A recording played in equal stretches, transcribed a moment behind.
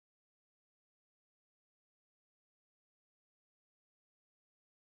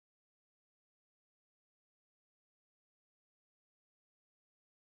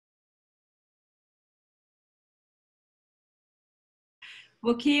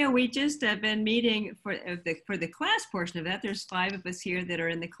Well, Kia, we just have been meeting for the class portion of that. There's 5 of us here that are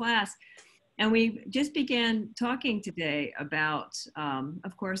in the class, and we just began talking today about,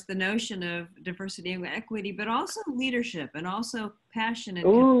 of course, the notion of diversity and equity, but also leadership and also passion and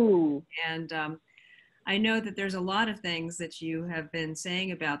Ooh. and I know that there's a lot of things that you have been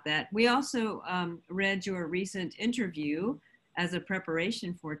saying about that. We also read your recent interview as a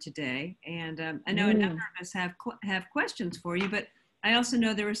preparation for today, and I know a number Mm. of us have questions for you, but I also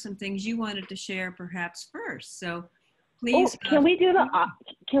know there were some things you wanted to share perhaps first. So Oh, please, can we do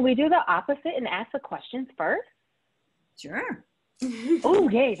the opposite and ask the questions first? sure. Oh,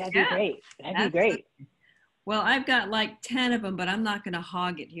 yay, that'd be Yeah, great. That'd be absolutely. great. Well, I've got like 10 of them, but I'm not going to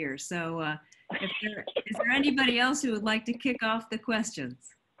hog it here. So is there anybody else who would like to kick off the questions?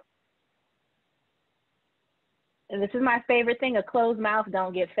 And this is my favorite thing, a closed mouth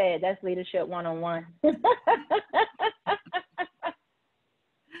don't get fed. That's leadership 101.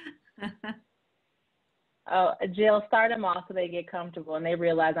 Oh, Jill, start them off so they get comfortable and they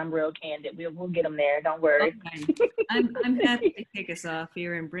realize I'm real candid. We'll get them there. Don't worry. Okay. I'm happy to kick us off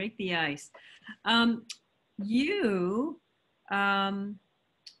here and break the ice. You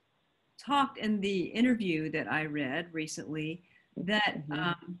talked in the interview that I read recently that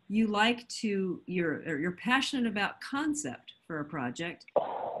you like to, you're passionate about concept for a project.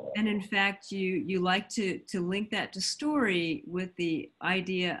 And in fact, you like to link that to story with the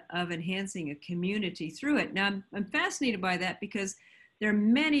idea of enhancing a community through it. Now, I'm fascinated by that because there are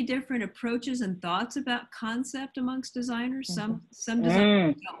many different approaches and thoughts about concept amongst designers. Some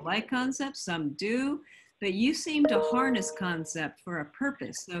designers don't like concepts, some do, but you seem to harness concept for a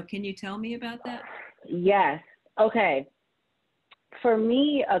purpose. So can you tell me about that? Yes. Okay. For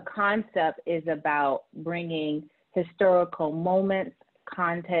me, a concept is about bringing historical moments,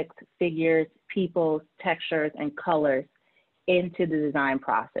 context, figures, peoples, textures, and colors into the design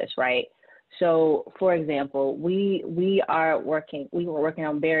process, right? So, for example, we were working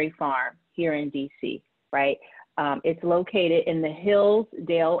on Berry Farm here in DC, right? It's located in the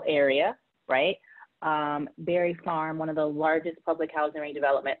Hillsdale area, right? Berry Farm, one of the largest public housing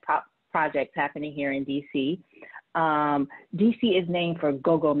redevelopment projects happening here in DC. DC is named for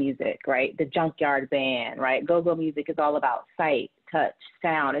go-go music, right? The Junkyard Band, right? Go-go music is all about sight, touch,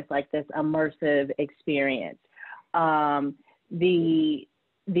 sound. It's like this immersive experience.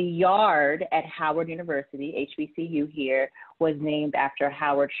 The yard at Howard University, HBCU here, was named after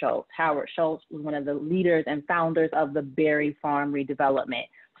Howard Schultz. Howard Schultz was one of the leaders and founders of the Berry Farm redevelopment.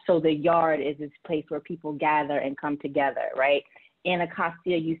 So the yard is this place where people gather and come together, right?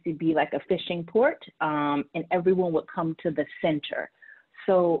 Anacostia used to be like a fishing port, and everyone would come to the center.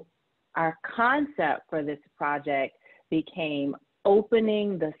 So our concept for this project became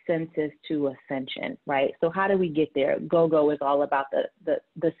opening the senses to ascension, right? So how do we get there? Go-go is all about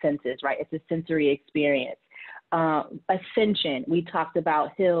the senses, right? It's a sensory experience. Ascension, we talked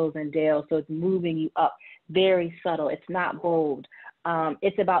about hills and dales, so it's moving you up, very subtle. It's not bold.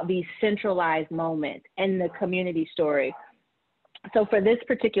 It's about these centralized moments and the community story. So for this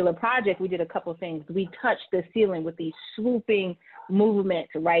particular project, we did a couple of things. We touched the ceiling with these swooping movements,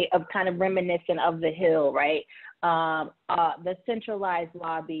 right, of kind of reminiscent of the hill, right? The centralized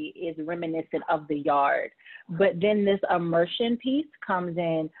lobby is reminiscent of the yard. But then this immersion piece comes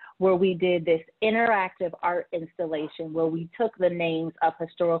in where we did this interactive art installation where we took the names of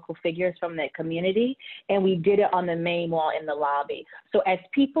historical figures from that community and we did it on the main wall in the lobby. So as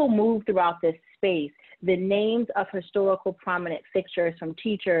people move throughout this space, the names of historical prominent fixtures, from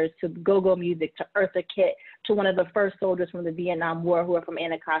teachers to go-go music to Eartha Kitt to one of the first soldiers from the Vietnam War who are from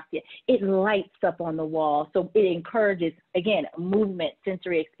Anacostia, it lights up on the wall. So it encourages, again, movement,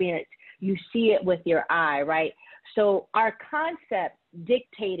 sensory experience. You see it with your eye, right? So our concept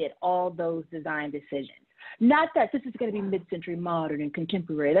dictated all those design decisions. Not that this is going to be mid-century modern and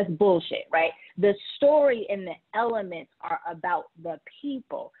contemporary. That's bullshit, right? The story and the elements are about the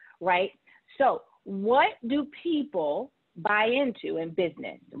people, right? So what do people buy into in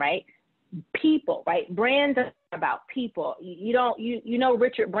business, right? People, right? Brands are about people. You know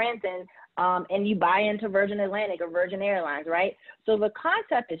Richard Branson, and you buy into Virgin Atlantic or Virgin Airlines, right? So the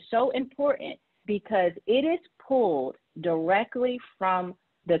concept is so important because it is pulled directly from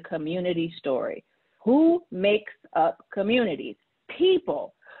the community story. Who makes up communities?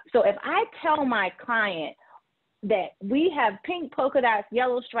 People. So if I tell my client that we have pink polka dots,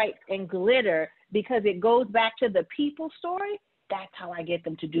 yellow stripes, and glitter because it goes back to the people story, that's how I get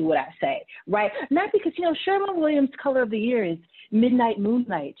them to do what I say, right? Not because, Sherman Williams' color of the year is midnight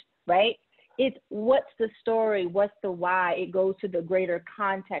moonlight, right? It's what's the story, what's the why. It goes to the greater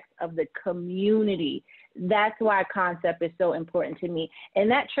context of the community That's why concept is so important to me. And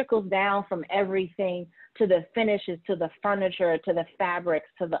that trickles down from everything to the finishes, to the furniture, to the fabrics,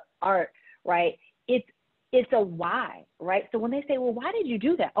 to the art, right? It's a why, right? So when they say, well, why did you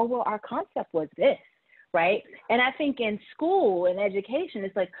do that? Oh, well, our concept was this, right? And I think in school and education,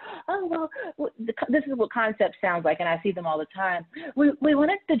 it's like, oh, well, this is what concept sounds like, and I see them all the time. We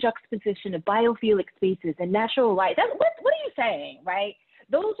wanted the juxtaposition of biophilic spaces and natural light. What are you saying, right?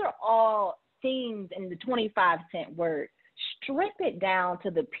 Those are all things in the 25-cent word. Strip it down to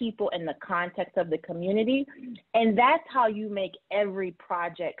the people and the context of the community, and that's how you make every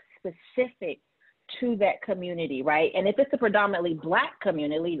project specific to that community, right? And if it's a predominantly Black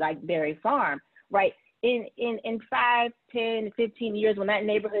community like Berry Farm, right, in 5, 10, 15 years, when that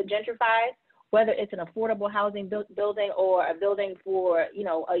neighborhood gentrifies, whether it's an affordable housing building or a building for, you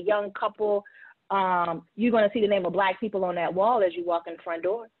know, a young couple, you're going to see the name of Black people on that wall as you walk in the front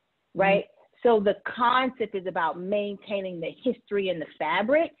door, right? Mm-hmm. So the concept is about maintaining the history and the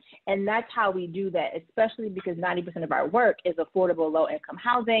fabric, and that's how we do that, especially because 90% of our work is affordable low-income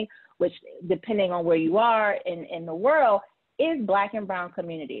housing, which, depending on where you are in the world, is Black and brown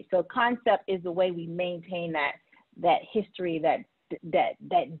communities. So concept is the way we maintain that history, that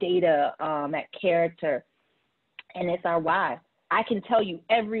data, that character, and it's our why. I can tell you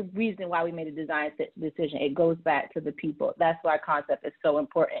every reason why we made a design decision. It goes back to the people. That's why concept is so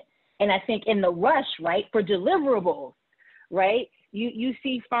important. And I think in the rush, right, for deliverables, right, you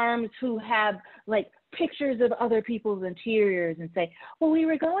see firms who have like pictures of other people's interiors and say, well, we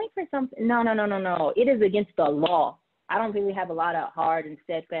were going for something. No. It is against the law. I don't think we have a lot of hard and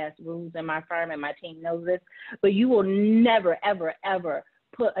steadfast rules in my firm, and my team knows this, but you will never, ever, ever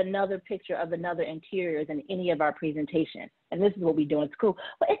put another picture of another interiors in any of our presentations. And this is what we do in school.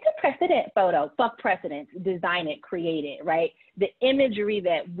 Well, it's a precedent photo. Fuck precedents. Design it, create it, right? The imagery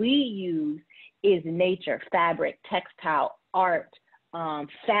that we use is nature, fabric, textile, art,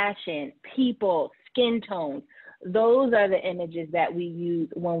 fashion, people, skin tones. Those are the images that we use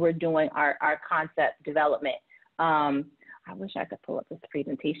when we're doing our concept development. I wish I could pull up this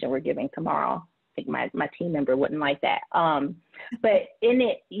presentation we're giving tomorrow. I think my team member wouldn't like that. But in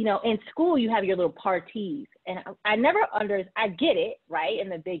it, you know, in school, you have your little parties. And I get it, right, in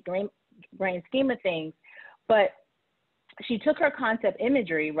the big grand scheme of things. But she took her concept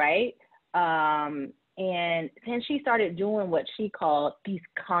imagery, right, and then she started doing what she called these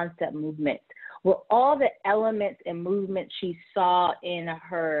concept movements, where all the elements and movements she saw in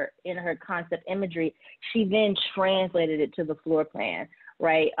her concept imagery, she then translated it to the floor plan,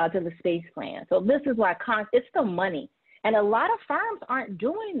 right, to the space plan. So this is why it's the money. And a lot of firms aren't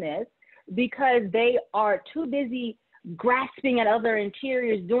doing this because they are too busy grasping at other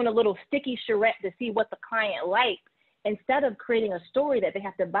interiors, doing a little sticky charrette to see what the client likes, instead of creating a story that they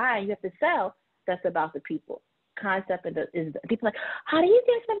have to buy and you have to sell that's about the people. Concept is people like, how do you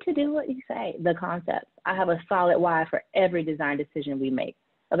get them to do what you say? The concept. I have a solid why for every design decision we make.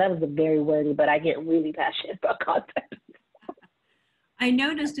 So that was a very wordy, but I get really passionate about concept. I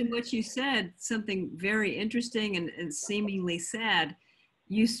noticed in what you said something very interesting and seemingly sad.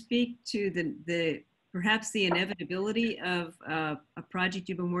 You speak to the perhaps the inevitability of a project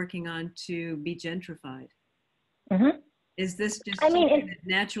you've been working on to be gentrified. Mm-hmm. Is this just something that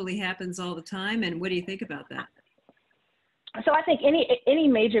naturally happens all the time? And what do you think about that? So I think any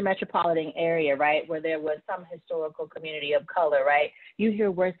major metropolitan area, right, where there was some historical community of color, right, you hear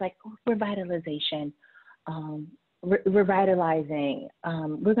words like revitalization, revitalizing,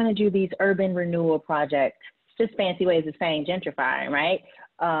 we're going to do these urban renewal projects, just fancy ways of saying gentrifying, right?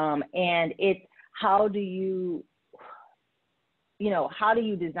 And it's how do you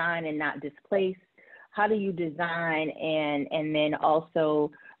design and not displace? How do you design and then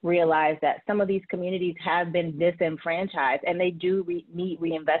also realize that some of these communities have been disenfranchised and they do need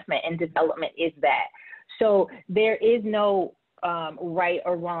reinvestment, and development is that. So there is no right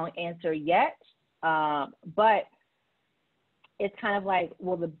or wrong answer yet, but it's kind of like,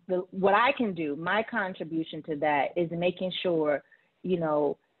 well, what I can do, my contribution to that is making sure, you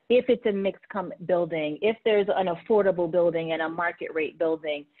know, if it's a mixed building, if there's an affordable building and a market rate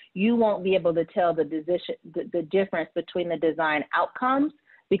building, you won't be able to tell the difference between the design outcomes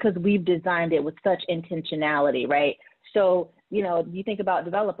because we've designed it with such intentionality, right? So, you know, you think about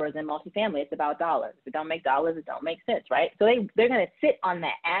developers and multifamily, it's about dollars. If it don't make dollars, it don't make sense, right? So they're going to sit on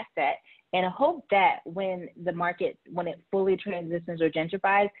that asset and hope that when it fully transitions or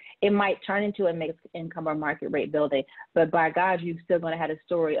gentrifies, it might turn into a mixed income or market rate building. But by God, you're still going to have a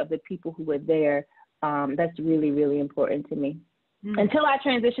story of the people who were there. That's really, really important to me. Mm-hmm. Until I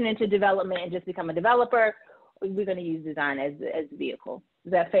transition into development and just become a developer, we're going to use design as a vehicle.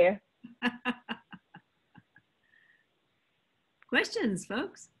 Is that fair? Questions,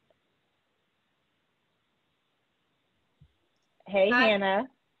 folks? Hey, Hi. Hannah.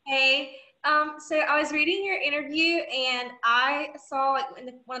 Hey, so I was reading your interview and I saw like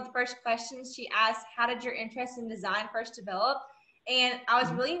in one of the first questions she asked, how did your interest in design first develop? And I was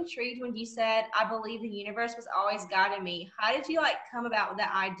really intrigued when you said, I believe the universe was always guiding me. How did you like come about with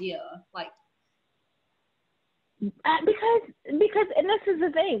that idea? Like, Because and this is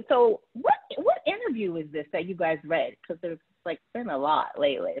the thing. So what interview is this that you guys read? Because there's like been a lot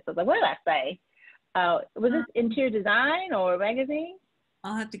lately. So I was like, what did I say? Was this interior design or magazine?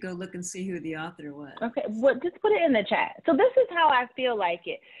 I'll have to go look and see who the author was. Okay, well, just put it in the chat. So this is how I feel like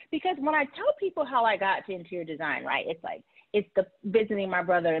it. Because when I tell people how I got to interior design, right, it's like, it's the visiting my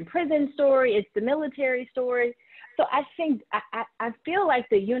brother in prison story, it's the military story. So I think, I feel like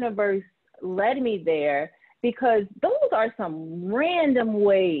the universe led me there because those are some random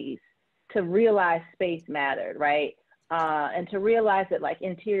ways to realize space mattered, right? And to realize that like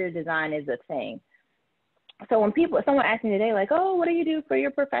interior design is a thing. So when someone asked me today, like, oh, what do you do for your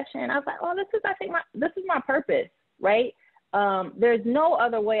profession? I was like, oh, this is my purpose, right? There's no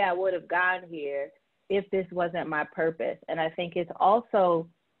other way I would have gotten here if this wasn't my purpose. And I think it's also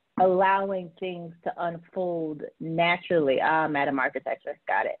allowing things to unfold naturally. Madam Architecture,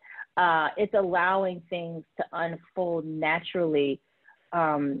 got it. It's allowing things to unfold naturally.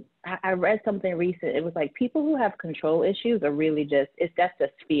 I read something recent. It was like people who have control issues are really that's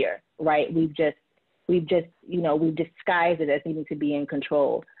just fear, right? We've disguised it as needing to be in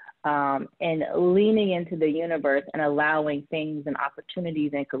control. And leaning into the universe and allowing things and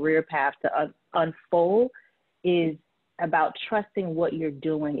opportunities and career paths to unfold is about trusting what you're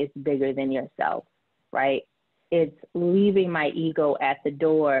doing is bigger than yourself, right? It's leaving my ego at the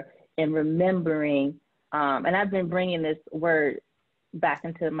door and remembering, and I've been bringing this word back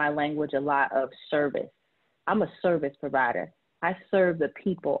into my language a lot, of service. I'm a service provider. I serve the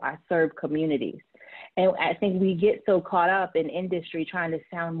people. I serve communities. And I think we get so caught up in industry trying to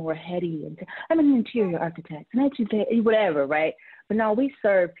sound more heady and I'm an interior architect and I should say whatever, right? But no, we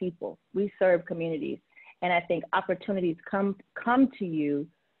serve people. We serve communities. And I think opportunities come to you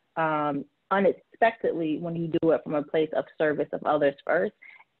unexpectedly when you do it from a place of service of others first.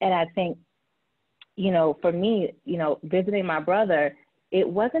 And I think, for me, visiting my brother, it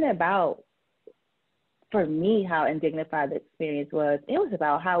wasn't about, for me, how indignified the experience was. It was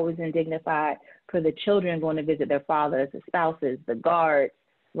about how it was indignified for the children going to visit their fathers, the spouses, the guards,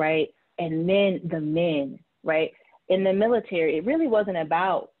 right? And then the men, right? In the military, it really wasn't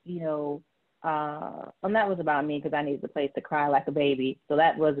about, and that was about me because I needed a place to cry like a baby. So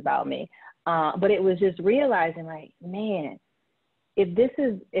that was about me. But it was just realizing like, man,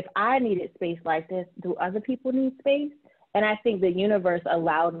 if I needed space like this, do other people need space? And I think the universe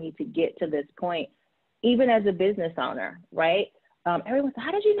allowed me to get to this point, even as a business owner, right? Everyone said,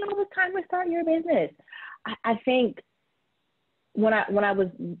 how did you know it was time to start your business? I think when I was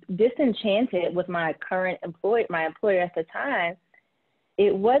disenchanted with my current employer at the time,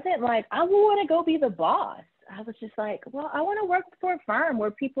 it wasn't like, I want to go be the boss. I was just like, well, I want to work for a firm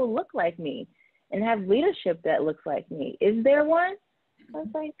where people look like me and have leadership that looks like me. Is there one? I was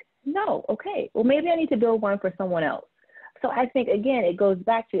like, no. Okay, well, maybe I need to build one for someone else. So I think, again, it goes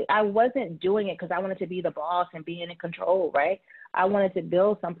back to, I wasn't doing it because I wanted to be the boss and be in control, right? I wanted to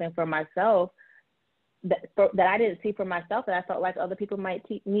build something for myself that I didn't see for myself that I felt like other people might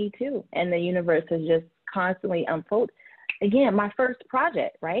need too. And the universe has just constantly unfolded. Again, my first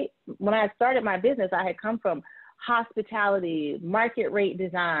project, right? When I started my business, I had come from hospitality, market rate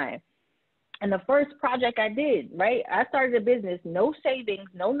design. And the first project I did, right? I started a business, no savings,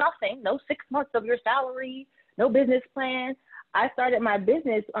 no nothing, no 6 months of your salary, no business plan. I started my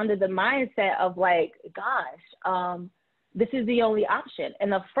business under the mindset of like, gosh, this is the only option.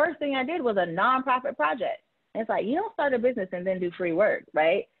 And the first thing I did was a nonprofit project. And it's like, you don't start a business and then do free work,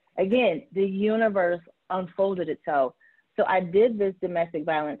 right? Again, the universe unfolded itself. So I did this domestic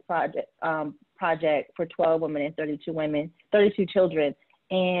violence project for 12 women and 32 children.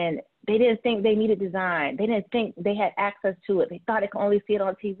 And they didn't think they needed design. They didn't think they had access to it. They thought they could only see it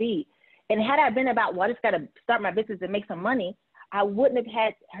on TV. And had I been about, well, I just got to start my business and make some money, I wouldn't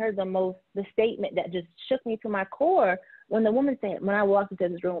have heard the statement that just shook me to my core when the woman said, when I walked into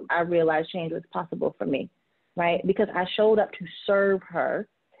this room, I realized change was possible for me, right? Because I showed up to serve her.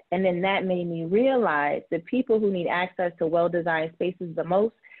 And then that made me realize the people who need access to well-designed spaces the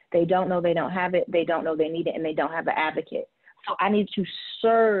most, they don't know they don't have it, they don't know they need it, and they don't have an advocate. So I need to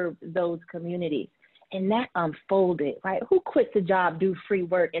serve those communities. And that unfolded, right? Who quits a job, do free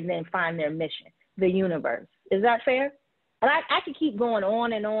work, and then find their mission? The universe. Is that fair? And I could keep going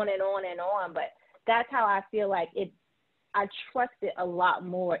on and on and on and on, but that's how I feel like I trust it a lot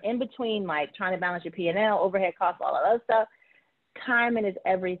more. In between, like trying to balance your P&L, overhead costs, all of that stuff, timing is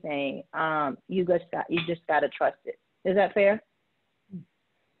everything. You just got to trust it. Is that fair?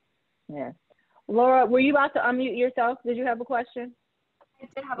 Yeah. Laura, were you about to unmute yourself? Did you have a question? I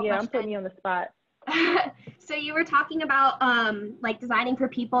did have a Yeah, question. I'm putting you on the spot. So you were talking about like designing for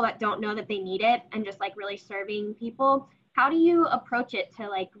people that don't know that they need it and just like really serving people. How do you approach it to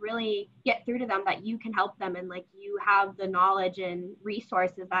like really get through to them that you can help them and like you have the knowledge and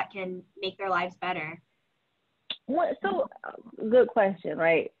resources that can make their lives better? So good question,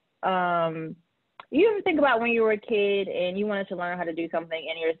 right? You ever think about when you were a kid and you wanted to learn how to do something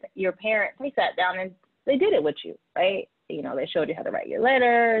and your parents, they sat down and they did it with you, right? You know, they showed you how to write your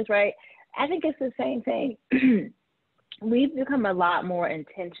letters, right? I think it's the same thing. We've become a lot more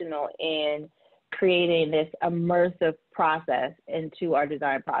intentional in creating this immersive process into our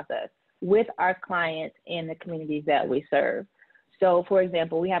design process with our clients and the communities that we serve. So for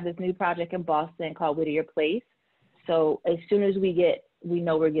example, we have this new project in Boston called Whittier Place. So as soon as we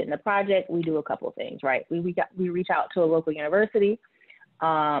know we're getting the project, we do a couple of things, right? We reach out to a local university.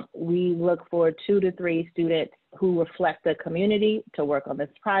 We look for 2 to 3 students who reflect the community to work on this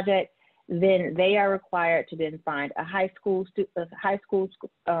project. Then they are required to then find a high school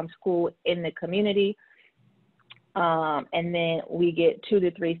school in the community. And then we get 2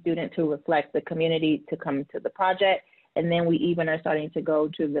 to 3 students who reflect the community to come to the project. And then we even are starting to go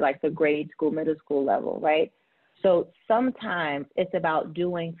to the grade school, middle school level, right? So sometimes it's about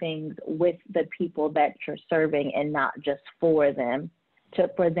doing things with the people that you're serving and not just for them,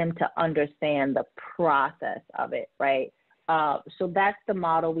 for them to understand the process of it, right? So that's the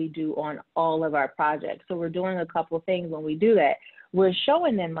model we do on all of our projects. So we're doing a couple of things when we do that. We're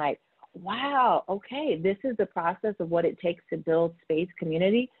showing them like, wow, okay, this is the process of what it takes to build space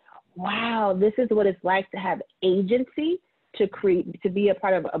community. Wow, this is what it's like to have agency to be a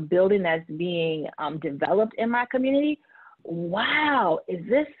part of a building that's being developed in my community. Wow, is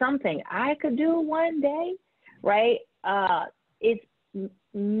this something I could do one day, right? It's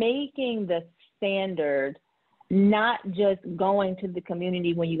making the standard, not just going to the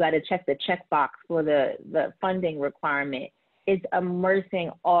community when you got to check the checkbox for the funding requirement. It's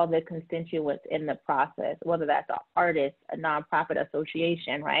immersing all the constituents in the process, whether that's an artist, a nonprofit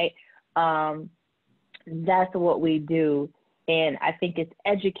association, right? That's what we do. And I think it's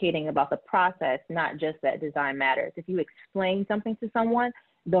educating about the process, not just that design matters. If you explain something to someone,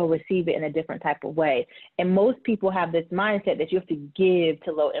 they'll receive it in a different type of way. And most people have this mindset that you have to give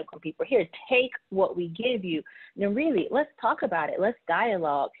to low income people. Here, take what we give you. Now, really, let's talk about it. Let's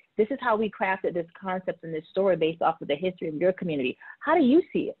dialogue. This is how we crafted this concept and this story based off of the history of your community. How do you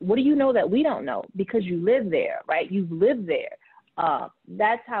see it? What do you know that we don't know? Because you live there, right? You've lived there.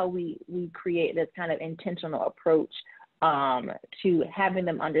 That's how we create this kind of intentional approach to having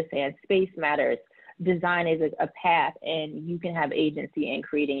them understand space matters. Design is a path, and you can have agency in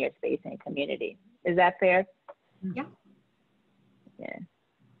creating your space and community. Is that fair? Yeah. Yeah.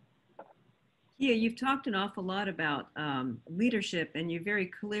 Yeah, you've talked an awful lot about leadership, and you very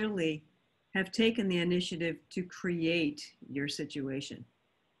clearly have taken the initiative to create your situation.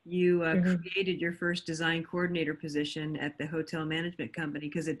 You created your first design coordinator position at the hotel management company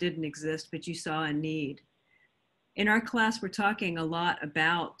because it didn't exist, but you saw a need. In our class, we're talking a lot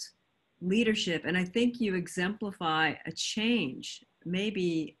about leadership, and I think you exemplify a change,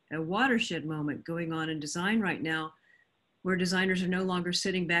 maybe a watershed moment going on in design right now, where designers are no longer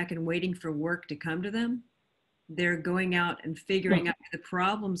sitting back and waiting for work to come to them. They're going out and figuring out what the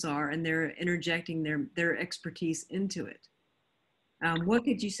problems are, and they're interjecting their expertise into it. What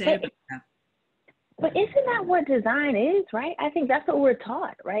could you say about that? But isn't that what design is, right? I think that's what we're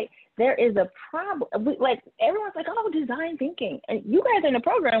taught, right? There is a problem. Everyone's like, oh, design thinking. And you guys are in a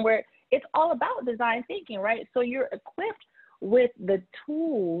program where it's all about design thinking, right? So you're equipped with the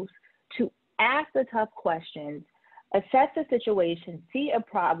tools to ask the tough questions, assess the situation, see a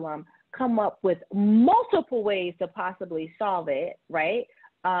problem, come up with multiple ways to possibly solve it, right?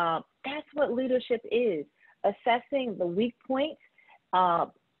 That's what leadership is, assessing the weak points.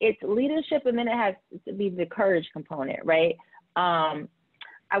 It's leadership, and then it has to be the courage component, right?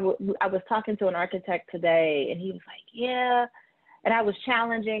 I was talking to an architect today, and he was like, yeah, and I was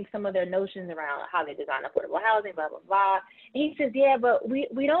challenging some of their notions around how they design affordable housing, blah, blah, blah. And he says, yeah, but we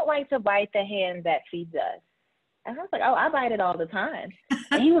don't like to bite the hand that feeds us. And I was like, oh, I bite it all the time.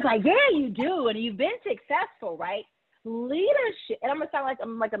 And he was like, yeah, you do, and you've been successful, right? Leadership, and I'm gonna sound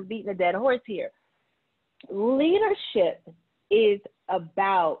like I'm beating a dead horse here. Leadership is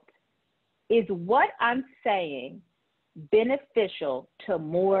what I'm saying beneficial to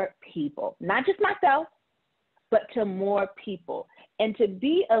more people, not just myself, but to more people. And to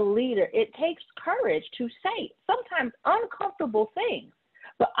be a leader, it takes courage to say sometimes uncomfortable things.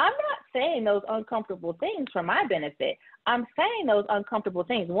 But I'm not saying those uncomfortable things for my benefit. I'm saying those uncomfortable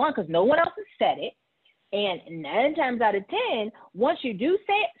things, one, because no one else has said it. And 9 times out of 10, once you do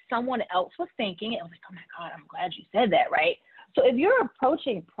say it, someone else was thinking it. I was like, oh my God, I'm glad you said that, right? So if you're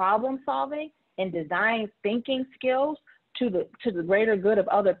approaching problem solving and design thinking skills to the greater good of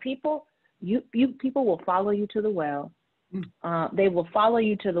other people, you people will follow you to the well. They will follow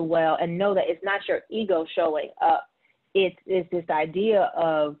you to the well and know that it's not your ego showing up. It's this idea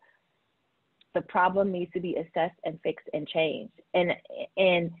of the problem needs to be assessed and fixed and changed. And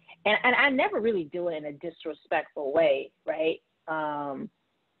I never really do it in a disrespectful way, right?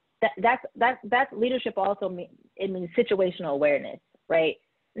 That's leadership also it means situational awareness, right?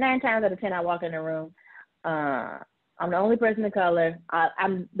 9 times out of 10, I walk in the room. I'm the only person of color.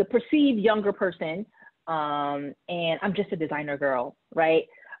 I'm the perceived younger person, and I'm just a designer girl, right?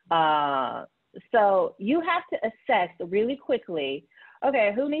 So you have to assess really quickly,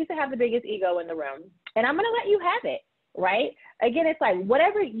 okay, who needs to have the biggest ego in the room? And I'm going to let you have it, right? Again, it's like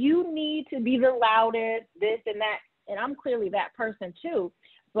whatever you need to be the loudest, this and that, and I'm clearly that person too.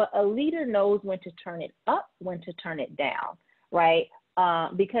 But a leader knows when to turn it up, when to turn it down, right?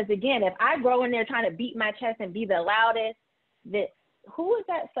 Because again, if I go in there trying to beat my chest and be the loudest, who is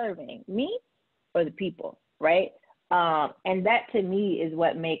that serving, me or the people, right? And that to me is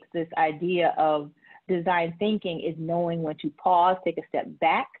what makes this idea of design thinking is knowing when to pause, take a step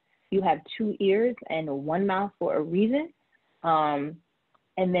back. You have 2 ears and 1 mouth for a reason, and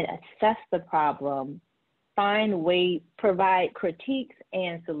then assess the problem, find ways, provide critiques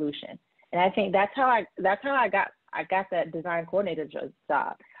and solutions. And I think that's how I got that design coordinator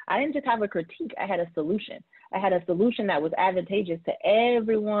job. I didn't just have a critique, I had a solution. I had a solution that was advantageous to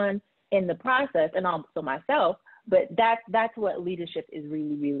everyone in the process and also myself, but that's what leadership is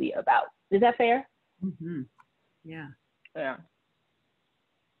really, really about. Is that fair? Mm-hmm. Yeah. Yeah.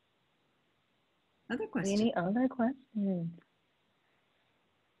 Other questions? Any other questions?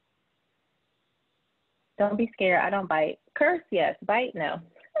 Don't be scared. I don't bite. Curse, yes. Bite, no.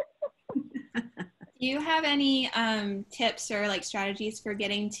 Do you have any tips or like strategies for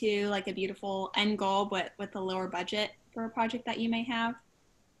getting to like a beautiful end goal, but with a lower budget for a project that you may have?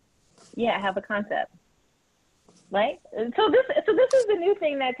 Yeah, I have a concept. Right? So this is the new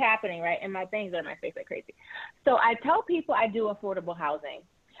thing that's happening, right? And my things are my face like crazy. So I tell people I do affordable housing,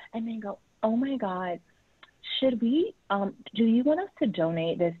 and they go, "Oh my God, should we? Do you want us to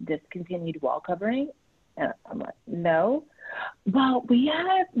donate this discontinued wall covering?" And I'm like, "No." Well, we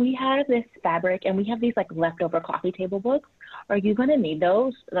have this fabric, and we have these like leftover coffee table books. Are you going to need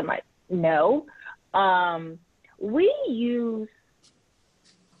those? And I'm like, "No."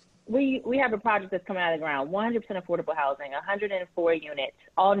 We have a project that's coming out of the ground, 100% affordable housing, 104 units,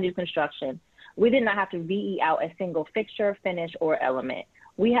 all new construction. We did not have to VE out a single fixture, finish, or element.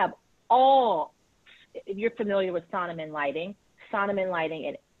 We have all, if you're familiar with Sonneman lighting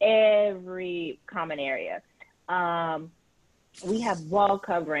in every common area. We have wall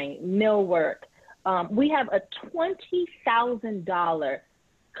covering, millwork. We have a $20,000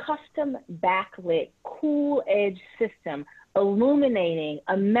 custom backlit cool edge system illuminating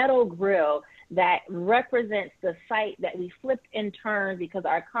a metal grill that represents the site that we flipped and turned because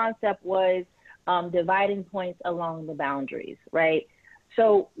our concept was dividing points along the boundaries, right?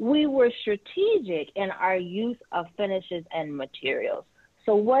 So we were strategic in our use of finishes and materials.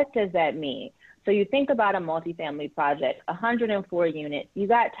 So what does that mean? So you think about a multifamily project, 104 units, you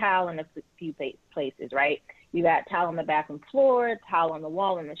got tile in a few places, right? You got tile on the bathroom floor, tile on the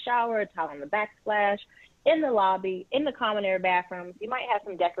wall in the shower, tile on the backsplash, in the lobby, in the common area bathrooms. You might have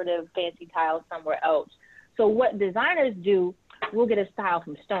some decorative fancy tiles somewhere else. So what designers do, we'll get a style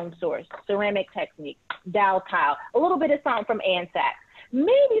from Stone Source, Ceramic Technique, Dow Tile, a little bit of something from Ansac,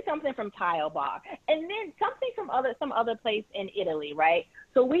 maybe something from Tile Bar, and then something from some other place in Italy, right?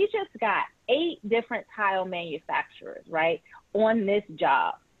 So we just got 8 different tile manufacturers, right, on this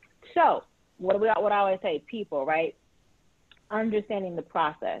job. So what I always say, people, right, understanding the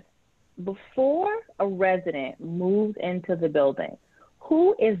process. Before a resident moves into the building,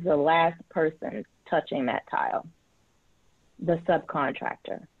 who is the last person touching that tile? The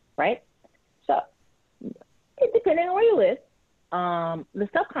subcontractor, right? So depending on where you live, the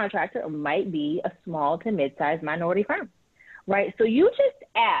subcontractor might be a small to mid-sized minority firm, right? So you just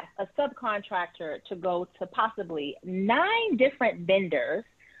ask a subcontractor to go to possibly 9 different vendors,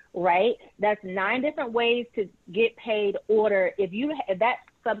 right? That's 9 different ways to get paid, order. If that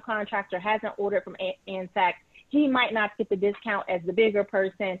subcontractor hasn't ordered from ANSAC he might not get the discount as the bigger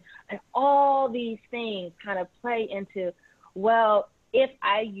person. And all these things kind of play into, well, if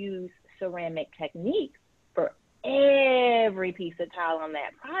I use ceramic techniques for every piece of tile on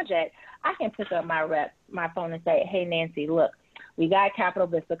that project, I can pick up my phone and say, hey, Nancy, look, we got Capital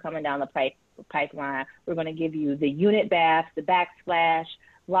Vista coming down the pipeline. We're going to give you the unit baths, the backsplash,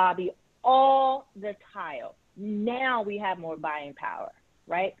 lobby, all the tile. Now we have more buying power,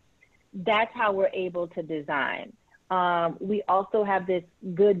 right? That's how we're able to design. We also have this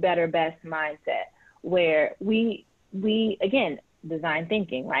good, better, best mindset where we again, design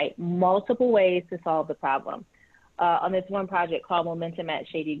thinking, right? Multiple ways to solve the problem. On this one project called Momentum at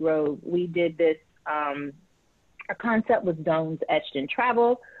Shady Grove, we did this, our concept was domes etched in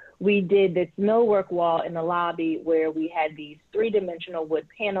travel. We did this millwork wall in the lobby where we had these 3-dimensional wood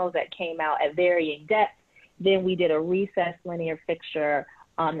panels that came out at varying depths. Then we did a recessed linear fixture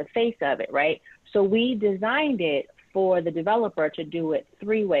on the face of it, right? So we designed it for the developer to do it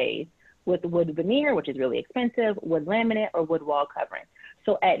 3 ways, with wood veneer, which is really expensive, wood laminate, or wood wall covering.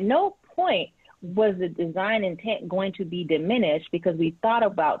 So at no point was the design intent going to be diminished because we thought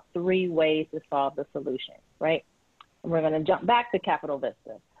about 3 ways to solve the solution, right? And we're going to jump back to Capital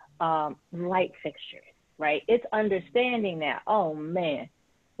Vista. Light fixtures, right? It's understanding that, oh man,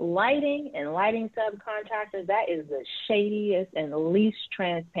 lighting and lighting subcontractors, that is the shadiest and least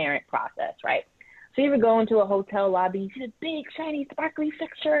transparent process, right? So you ever go into a hotel lobby, you see a big, shiny, sparkly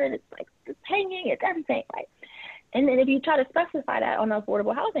fixture, and it's like, it's hanging, it's everything, right? And then if you try to specify that on an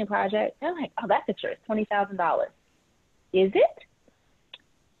affordable housing project, they're like, oh, that fixture is $20,000. Is it?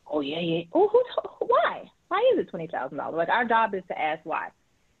 Oh, yeah. Oh, why? Why is it $20,000? Like, our job is to ask why.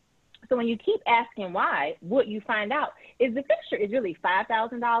 So when you keep asking why, what you find out is the fixture is really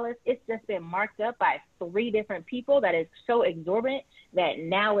 $5,000. It's just been marked up by 3 different people that is so exorbitant that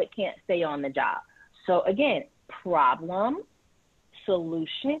now it can't stay on the job. So again, problem,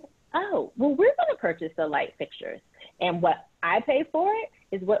 solution. Oh, well, we're going to purchase the light fixtures. And what I pay for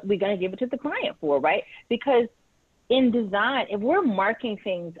it is what we're going to give it to the client for, right? Because in design, if we're marking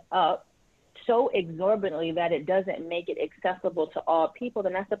things up so exorbitantly that it doesn't make it accessible to all people,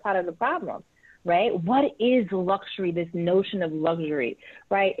 then that's a part of the problem, right? What is luxury, this notion of luxury,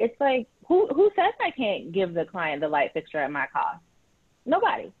 right? It's like, who says I can't give the client the light fixture at my cost?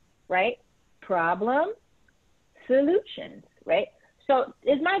 Nobody, right? Problem, solutions, right? So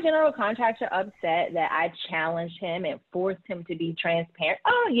is my general contractor upset that I challenged him and forced him to be transparent?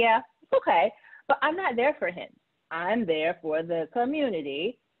 Oh, yeah, okay. But I'm not there for him. I'm there for the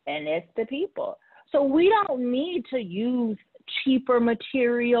community, and it's the people. So we don't need to use cheaper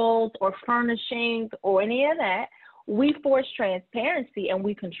materials or furnishings or any of that. We force transparency, and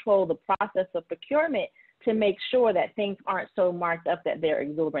we control the process of procurement to make sure that things aren't so marked up that they're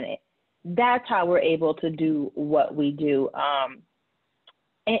exorbitant. That's how we're able to do what we do.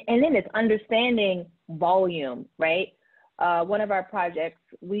 And then it's understanding volume, right? One of our projects,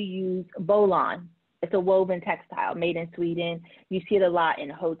 we use Bolon. It's a woven textile made in Sweden. You see it a lot in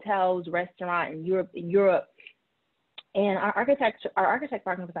hotels, restaurants in Europe. And our architect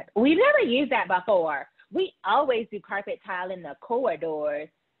partner was like, we've never used that before. We always do carpet tile in the corridors.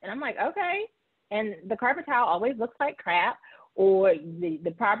 And I'm like, okay. And the carpet tile always looks like crap, or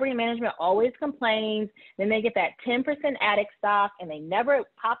the property management always complains. Then they get that 10% attic stock and they never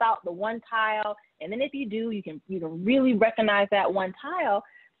pop out the one tile. And then if you do, you can really recognize that one tile.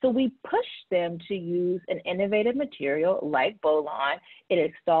 So we push them to use an innovative material like Bolon. It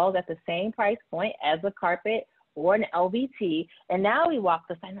installs at the same price point as a carpet or an LVT. And now we walk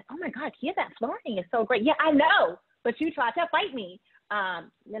the side like, oh my God, yeah, that flooring is so great. Yeah, I know, but you tried to fight me.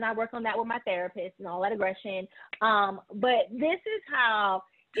 Then I work on that with my therapist and all that aggression. But this is how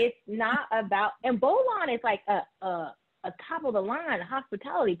it's not about, and Bolon is like a top of the line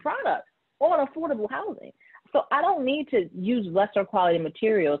hospitality product on affordable housing. So I don't need to use lesser quality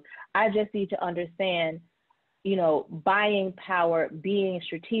materials. I just need to understand, buying power, being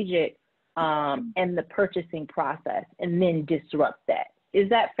strategic, and the purchasing process, and then disrupt that. Is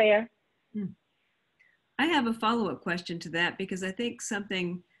that fair? I have a follow-up question to that, because I think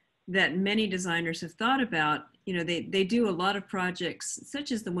something that many designers have thought about, they do a lot of projects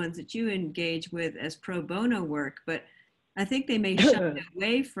such as the ones that you engage with as pro bono work, but I think they may shy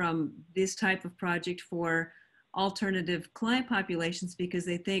away from this type of project for alternative client populations because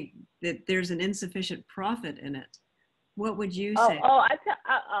they think that there's an insufficient profit in it. What would you say?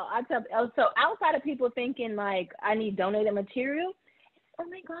 So outside of people thinking like, I need donated material, oh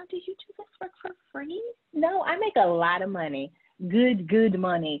my God, did you do this work for free? No, I make a lot of money. Good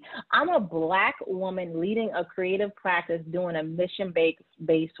money. I'm a Black woman leading a creative practice doing a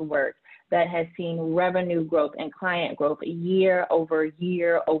mission-based work. that has seen revenue growth and client growth year over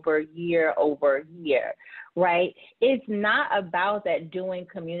year over year over year, right? It's not about that doing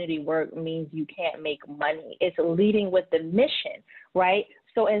community work means you can't make money. It's leading with the mission, right?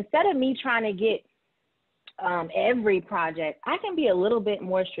 So instead of me trying to get every project, I can be a little bit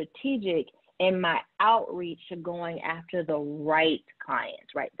more strategic in my outreach to going after the right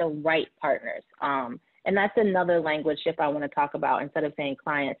clients, right? The right partners. And that's another language shift I want to talk about instead of saying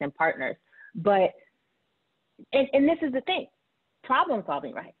clients and partners. But, and this is the thing, problem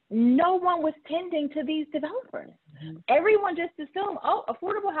solving, right? No one was tending to these developers. Mm-hmm. Everyone just assumed, oh,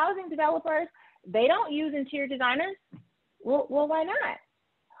 affordable housing developers, they don't use interior designers. Well, why not?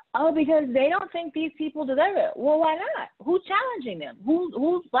 Oh, because they don't think these people deserve it. Well, why not? Who's challenging them?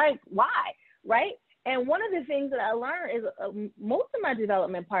 Who's like, why, right? And one of the things that I learned is most of my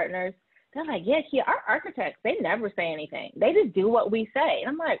development partners, they're like, yeah, our architects, they never say anything. They just do what we say. And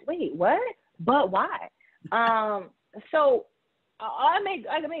I'm like, wait, what? But why? So I make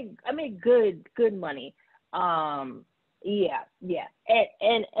good money. Yeah.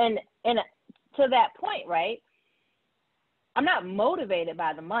 And to that point, right? I'm not motivated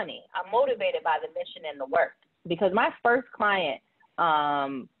by the money. I'm motivated by the mission and the work. Because my first client,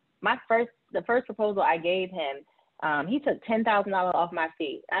 the first proposal I gave him, he took $10,000 off my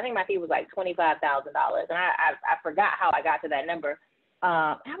fee. I think my fee was like $25,000, and I forgot how I got to that number.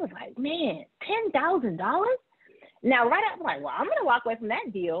 I was like, man, $10,000? Now, right up, I'm like, well, I'm gonna walk away from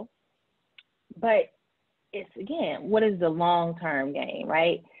that deal. But it's, again, what is the long-term gain,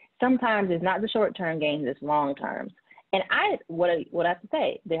 right? Sometimes it's not the short-term gains, it's long-term. And what I have to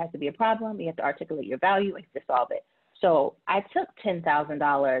say, there has to be a problem. You have to articulate your value and to solve it. So I took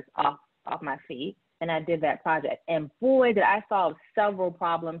 $10,000 off my fee, and I did that project. And boy, did I solve several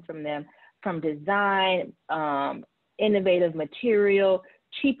problems from them, from design, innovative material,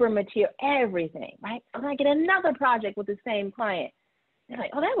 cheaper material, everything, right? I'm going to get another project with the same client. They're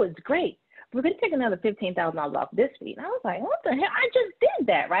like, oh, that was great. We're going to take another $15,000 off this fee. And I was like, what the hell? I just did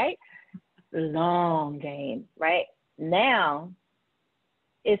that, right? Long game, right? Now,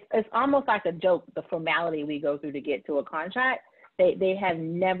 it's almost like a joke, the formality we go through to get to a contract. They have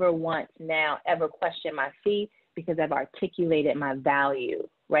never once now ever questioned my fee because I've articulated my value,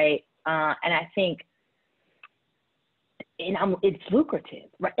 right? And I think it's lucrative,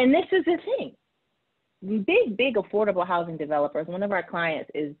 right? And this is the thing. Big affordable housing developers, one of our clients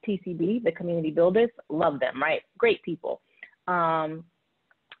is TCB, the community builders. Love them, right? Great people. And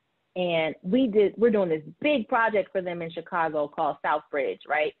we're doing this big project for them in Chicago called Southbridge,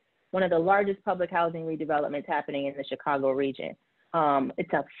 right? One of the largest public housing redevelopments happening in the Chicago region.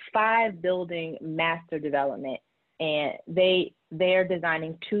 It's a 5-building master development, and they're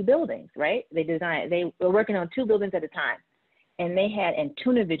designing 2 buildings, right? They were working on 2 buildings at a time, and they had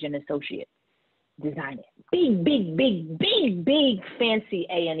Vision Associates design it. Big fancy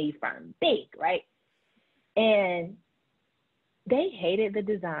A&E firm, big, right? And they hated the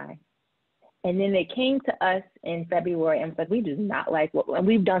design. And then they came to us in February and said, we do not like and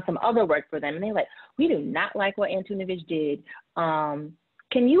we've done some other work for them. And they're like, we do not like what Antunovich did. Can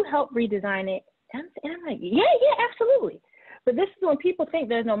you help redesign it? And I'm like, yeah, absolutely. But this is when people think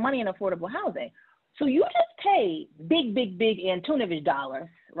there's no money in affordable housing. So you just pay big Antunovich dollars,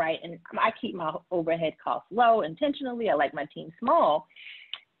 right? And I keep my overhead costs low intentionally. I like my team small.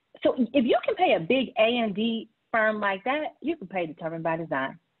 So if you can pay a big A&D firm like that, you can pay determined by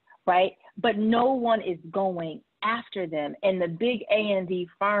design, right? But no one is going after them. And the big A&D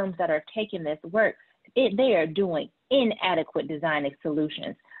firms that are taking this work, they are doing inadequate designing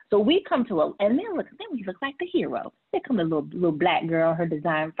solutions. So we come to and we look like the hero. There come a little black girl, her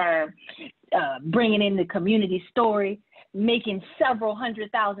design firm, bringing in the community story, making several $100,000.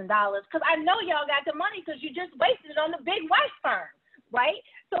 Because I know y'all got the money because you just wasted it on the big white firm, right?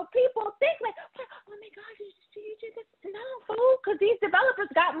 So people think like, oh my gosh, you did this? No, fool, because these developers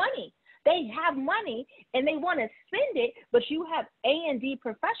got money. They have money and they want to spend it, but you have A&D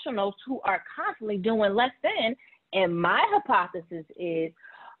professionals who are constantly doing less than. And my hypothesis is,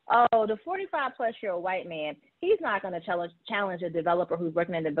 the 45-plus-year-old white man, he's not going to challenge a developer who's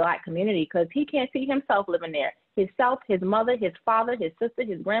working in the black community because he can't see himself living there. Himself, his mother, his father, his sister,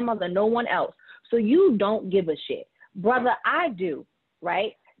 his grandmother, no one else. So you don't give a shit. Brother, I do,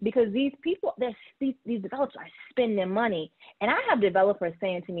 right? Because these people, these developers are spending money. And I have developers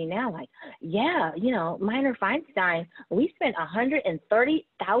saying to me now, like, yeah, Minor Feinstein, we spent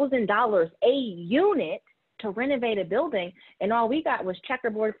 $130,000 a unit to renovate a building, and all we got was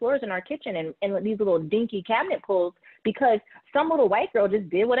checkerboard floors in our kitchen and these little dinky cabinet pulls because some little white girl just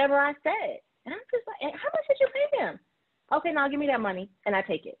did whatever I said. And I'm just like, how much did you pay them? Okay, now give me that money, and I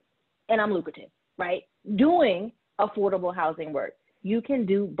take it. and I'm lucrative, right? Doing affordable housing work. You can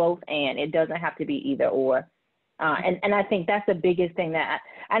do both and. It doesn't have to be either or. And I think that's the biggest thing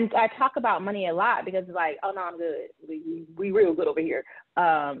and I talk about money a lot because it's like, oh no, I'm good. We real good over here.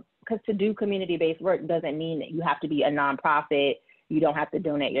 Because to do community-based work doesn't mean that you have to be a nonprofit. You don't have to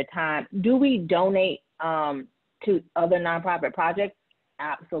donate your time. Do we donate to other nonprofit projects?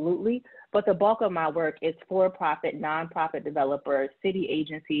 Absolutely. But the bulk of my work is for-profit, nonprofit developers, city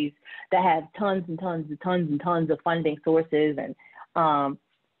agencies that have tons and tons and tons and tons of funding sources. And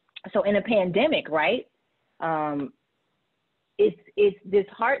so in a pandemic, right, it's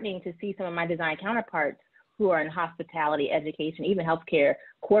disheartening to see some of my design counterparts who are in hospitality, education, even healthcare,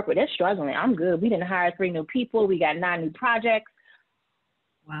 corporate. They're struggling. I'm good. We didn't hire 3 new people. We got 9 new projects.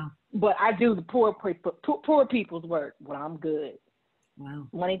 Wow. But I do the poor people's work. Well, I'm good. Wow.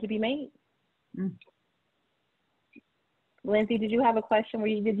 Money to be made. Mm. Lindsay, did you have a question where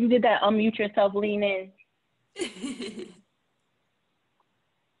you did that unmute yourself, lean in?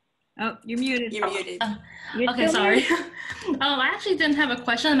 Oh, you're muted. You're muted. Okay, sorry. I actually didn't have a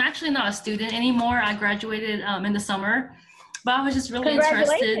question. I'm actually not a student anymore. I graduated in the summer, but I was just really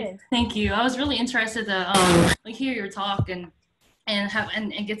interested. Thank you. I was really interested to hear your talk and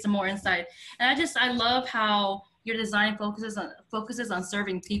get some more insight. And I love how your design focuses on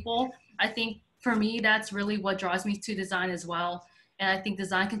serving people. I think for me, that's really what draws me to design as well. And I think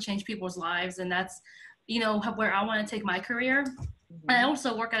design can change people's lives, and that's where I want to take my career. And I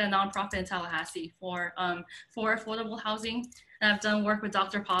also work at a nonprofit in Tallahassee for affordable housing. And I've done work with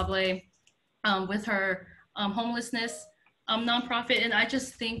Dr. Pable with her homelessness nonprofit. And I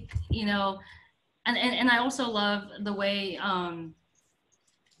just think, and I also love the way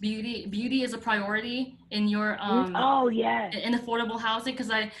beauty is a priority in your in affordable housing,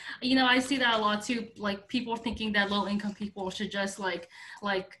 because I see that a lot too, like people thinking that low income people should just like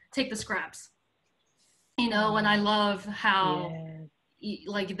take the scraps. And I love how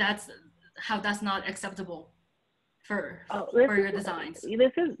that's not acceptable for your designs.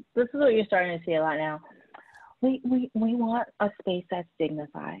 This is what you're starting to see a lot now. We want a space that's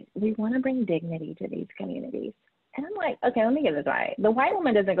dignified. We want to bring dignity to these communities. And I'm like, okay, let me get this right. The white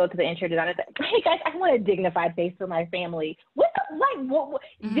woman doesn't go to the interior designer and say, hey guys, I want a dignified space for my family.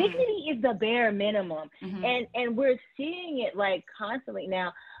 Dignity is the bare minimum. And we're seeing it like constantly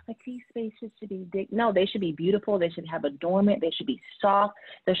now. Like these spaces should be they should be beautiful. They should have adornment. They should be soft.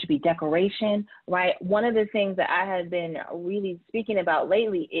 There should be decoration, right? One of the things that I have been really speaking about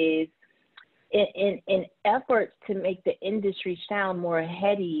lately is in efforts to make the industry sound more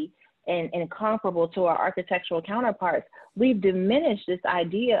heady and comparable to our architectural counterparts, we've diminished this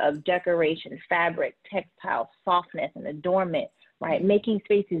idea of decoration, fabric, textile, softness, and adornment, right? Making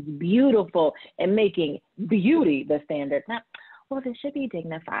spaces beautiful and making beauty the standard. Well, this should be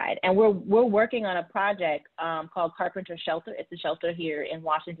dignified. And we're working on a project called Carpenter Shelter. It's a shelter here in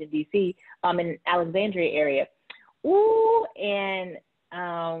Washington, D.C., in Alexandria area. Ooh, and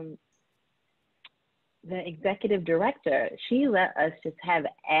the executive director, she let us just have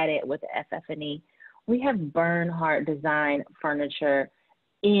at it with the FF&E. We have Bernhardt design furniture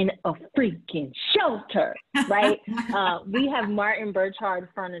in a freaking shelter, right? We have Martin Burchard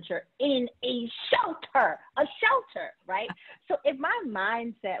furniture in a shelter, right? So if my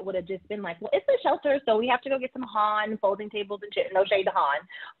mindset would have just been like, well, it's a shelter, so we have to go get some Hahn folding tables and chairs, no shade to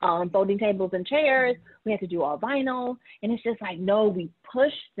Hahn, folding tables and chairs, we have to do all vinyl, and it's just like, no, we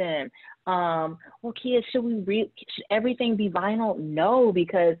push them. Well, kids, should everything be vinyl? No,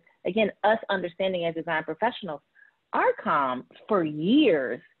 because again, us understanding as design professionals, ARCOM for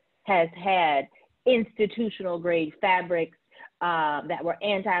years has had institutional grade fabrics that were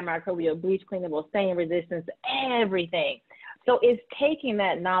antimicrobial, bleach cleanable, stain resistance, everything. So it's taking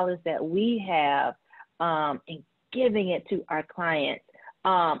that knowledge that we have and giving it to our clients.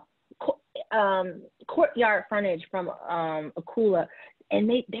 Courtyard Furniture from Akula, and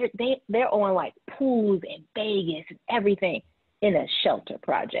they're on like pools in Vegas and everything in a shelter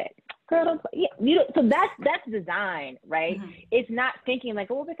project. Girl, so that's design, right? It's not thinking like,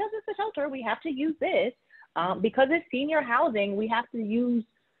 oh, because it's a shelter, we have to use this. Because it's senior housing, we have to use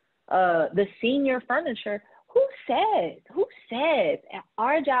the senior furniture. Who says?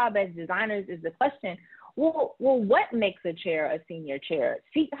 Our job as designers is the question, well, what makes a chair a senior chair?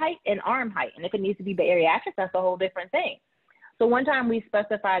 Seat height and arm height. And if it needs to be bariatric, that's a whole different thing. So one time we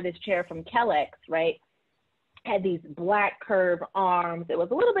specified this chair from Kellex, right? Had these black curved arms. It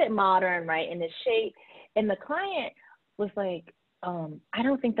was a little bit modern, right, in the shape. And the client was like, I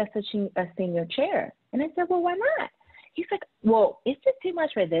don't think that's a senior chair. And I said, well, why not? He's like, well, it's just too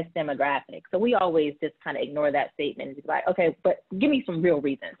much for this demographic. So we always just kind of ignore that statement and be like, okay, but give me some real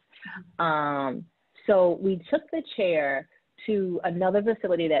reasons. So we took the chair to another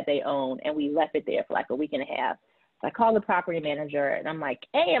facility that they own, and we left it there for like a week and a half. So I called the property manager, and I'm like,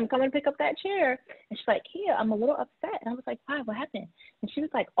 hey, I'm coming to pick up that chair. And she's like, yeah, I'm a little upset. And I was like, why, what happened? And she was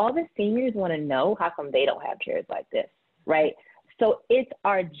like, all the seniors want to know how come they don't have chairs like this, right? So it's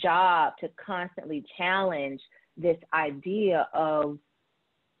our job to constantly challenge this idea of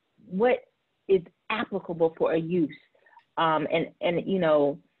what is applicable for a use. And you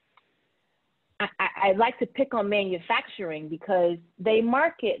know, I like to pick on manufacturing because they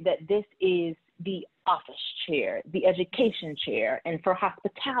market that this is the office chair, the education chair, and for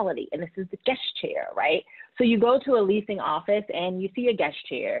hospitality, and this is the guest chair, right? So you go to a leasing office and you see a guest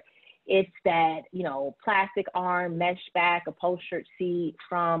chair. It's that, you know, plastic arm, mesh back, upholstered seat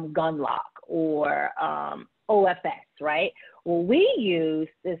from Gunlock or OFS, right? Well, we use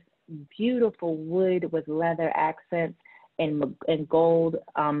this beautiful wood with leather accents and gold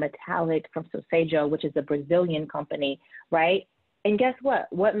metallic from Sosejo, which is a Brazilian company, right? And guess what?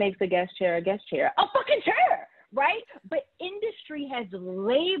 What makes a guest chair a guest chair? A fucking chair, right? But industry has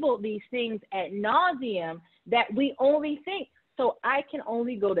labeled these things ad nauseum that we only think, so I can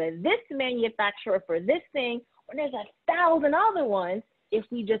only go to this manufacturer for this thing, when there's 1,000 other ones if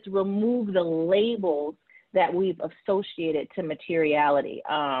we just remove the labels that we've associated to materiality.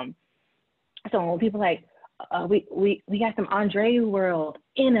 So when people like, we got some Andre World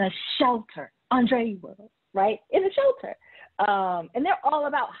in a shelter, Andre World, right? In a shelter. And they're all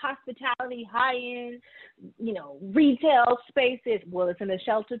about hospitality, high-end, you know, retail spaces. Well, it's in a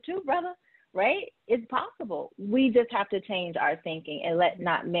shelter too, brother, right? It's possible. We just have to change our thinking and let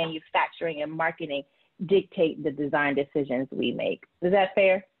not manufacturing and marketing dictate the design decisions we make. Is that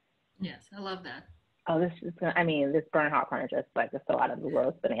fair? Yes, I love that. Oh, this is, I mean, this burn hot furniture is like just so out of the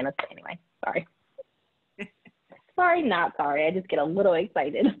world. It's bananas. Anyway, sorry. Sorry, not sorry. I just get a little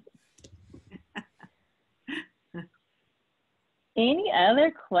excited. Any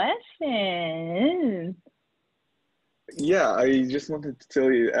other questions? Yeah, I just wanted to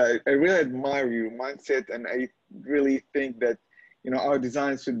tell you, I really admire your mindset, and I really think that, you know, our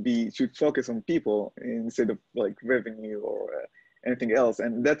designs should focus on people instead of like revenue or anything else.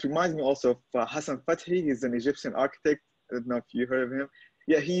 And that reminds me also of Hassan Fathi. He's an Egyptian architect. I don't know if you heard of him.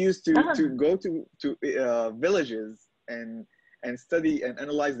 Yeah, he used to go to villages and study and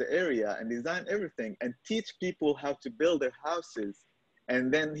analyze the area and design everything and teach people how to build their houses.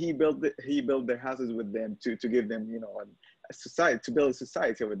 And then he built their houses with them to give them, you know, a society, to build a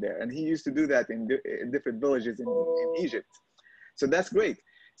society over there. And he used to do that in different villages in Egypt. So that's great.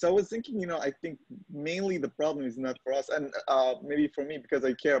 So I was thinking, you know, I think mainly the problem is not for us, and maybe for me, because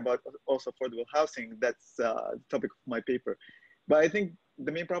I care about also affordable housing. That's the topic of my paper. But I think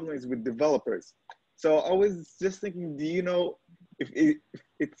the main problem is with developers. So I was just thinking, do you know if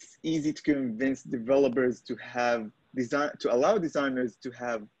it's easy to convince developers to allow designers to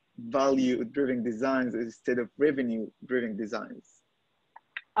have value-driven designs instead of revenue-driven designs?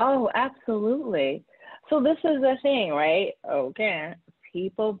 Oh, absolutely. So this is the thing, right? Okay,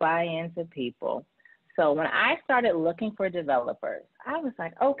 people buy into people. So when I started looking for developers, I was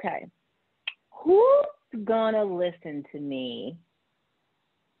like, okay, who's gonna listen to me?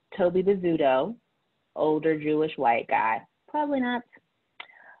 Toby Bizzuto, older Jewish white guy, probably not.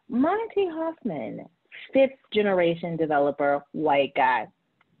 Monty Hoffman, 5th generation developer, white guy,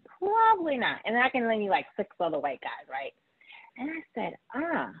 probably not. And I can name you like 6 other white guys, right? And I said,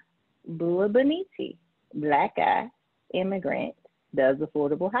 Bua Beniti, black guy, immigrant, does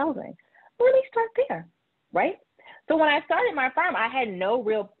affordable housing. Let me start there, right? So when I started my firm, I had no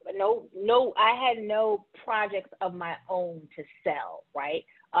projects of my own to sell, right?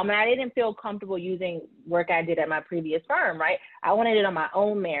 And I didn't feel comfortable using work I did at my previous firm, right? I wanted it on my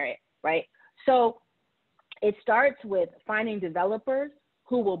own merit, right? So it starts with finding developers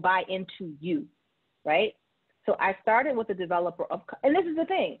who will buy into you, right? So I started with a developer and this is the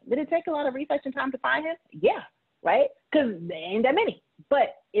thing, did it take a lot of research and time to find him? Yeah, right? Because there ain't that many,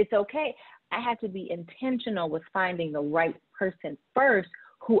 but it's okay. I had to be intentional with finding the right person first,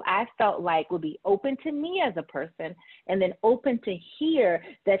 who I felt like would be open to me as a person, and then open to hear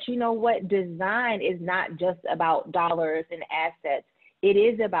that, you know what, design is not just about dollars and assets. It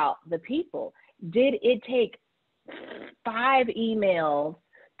is about the people. Did it take 5 emails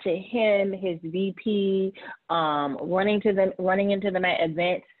to him, his VP, running into them at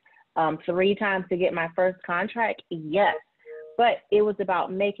events 3 times to get my first contract? Yes. But it was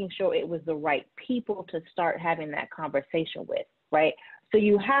about making sure it was the right people to start having that conversation with, right? So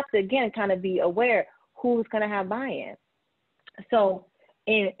you have to, again, kind of be aware who's going to have buy-in. So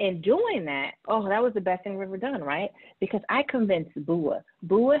in doing that, oh, that was the best thing I've ever done, right? Because I convinced Bua.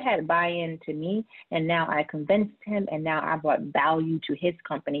 Bua had buy-in to me, and now I convinced him, and now I brought value to his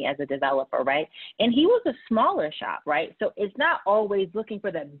company as a developer, right? And he was a smaller shop, right? So it's not always looking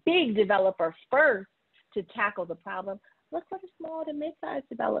for the big developer first to tackle the problem. Look for the small to mid-sized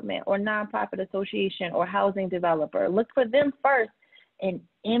development or nonprofit association or housing developer. Look for them first and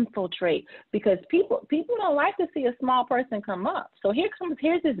infiltrate, because people don't like to see a small person come up. So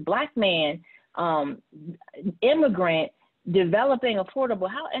here's this Black man, immigrant, developing affordable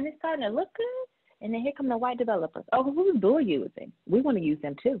house, and it's starting to look good. And then here come the white developers. Oh, who's Bua using? We want to use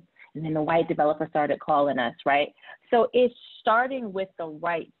them too. And then the white developer started calling us, right? So it's starting with the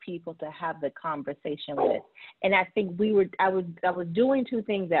right people to have the conversation with. And I think I was doing two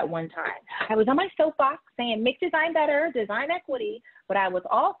things at one time. I was on my soapbox saying, make design better, design equity, but I was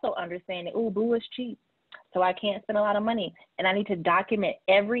also understanding, ooh, Boo is cheap, so I can't spend a lot of money. And I need to document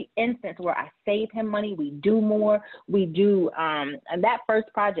every instance where I save him money, we do more, we do, and that first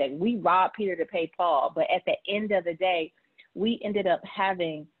project, we robbed Peter to pay Paul, but at the end of the day, we ended up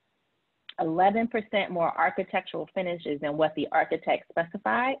having 11% more architectural finishes than what the architect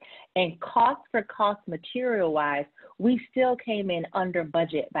specified, and cost for cost material-wise, we still came in under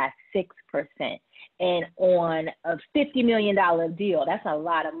budget by 6%. And on a $50 million deal, that's a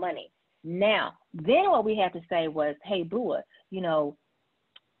lot of money. Now, then what we had to say was, hey, Bua, you know,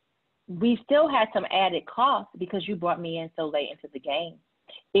 we still had some added costs because you brought me in so late into the game.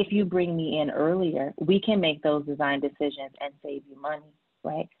 If you bring me in earlier, we can make those design decisions and save you money,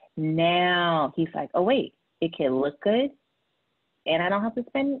 right? Now he's like, oh, wait, it can look good and I don't have to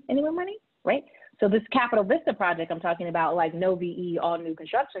spend any more money, right? So this Capital Vista project I'm talking about, like no VE, all new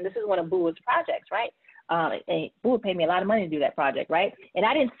construction, this is one of Bua's projects, right? And Bua paid me a lot of money to do that project, right? And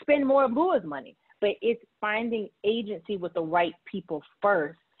I didn't spend more of Bua's money, but it's finding agency with the right people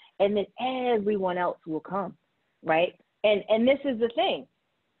first, and then everyone else will come, right? And this is the thing.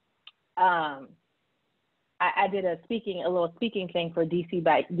 I did a little speaking thing for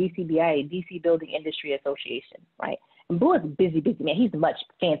DCBA, DC Building Industry Association, right? And Bua's a busy man. He's much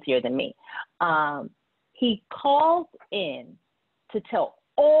fancier than me. He calls in to tell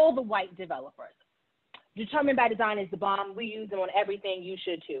all the white developers, Determined by Design is the bomb. We use them on everything. You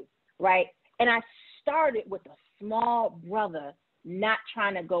should too, right? And I started with a small brother, not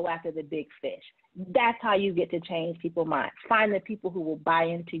trying to go after the big fish. That's how you get to change people's minds. Find the people who will buy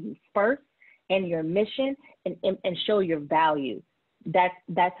into you first and your mission and show your value.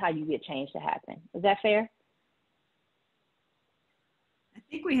 That's how you get change to happen. Is that fair? I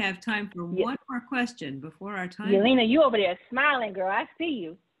think we have time for one more question before our time. Yelena, you over there smiling, girl. I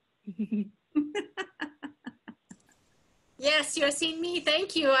see you. Yes, you're seeing me.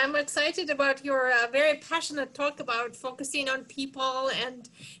 Thank you. I'm excited about your very passionate talk about focusing on people and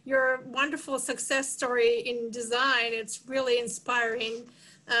your wonderful success story in design. It's really inspiring,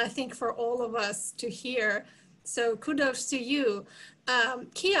 I think, for all of us to hear. So kudos to you.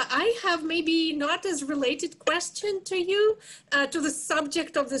 Kia, I have maybe not as related question to you, to the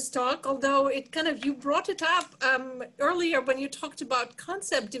subject of this talk, although it kind of, you brought it up earlier when you talked about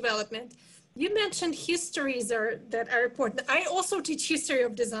concept development. You mentioned histories that are important. I also teach history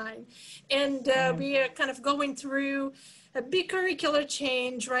of design, and we are kind of going through a big curricular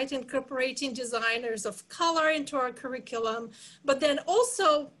change, right? Incorporating designers of color into our curriculum, but then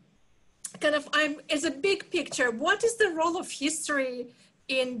also kind of, as a big picture, what is the role of history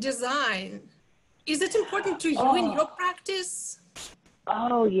in design? Is it important to you in your practice?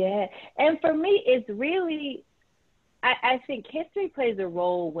 Oh, yeah. And for me, it's really, I think history plays a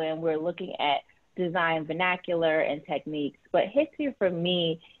role when we're looking at design vernacular and techniques, but history for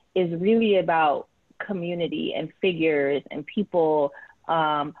me is really about community and figures and people.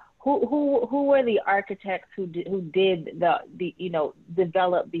 Who were the architects who did the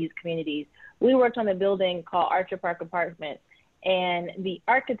develop these communities? We worked on a building called Archer Park Apartments, and the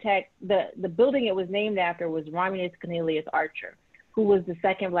architect, the building it was named after was Romulus Cornelius Archer, who was the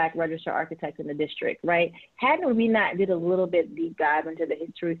second Black registered architect in the district, right? Hadn't we not did a little bit deep dive into the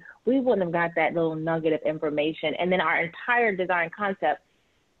history, we wouldn't have got that little nugget of information. And then our entire design concept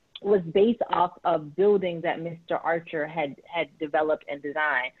was based off of buildings that Mr. Archer had developed and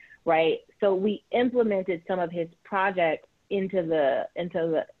designed, right? So we implemented some of his projects into the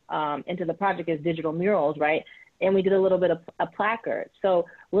project as digital murals, right? And we did a little bit of a placard. So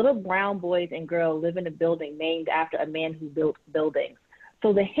little brown boys and girls live in a building named after a man who built buildings.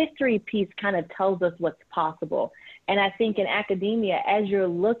 So the history piece kind of tells us what's possible. And I think in academia, as you're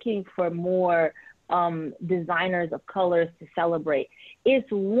looking for more designers of colors to celebrate, it's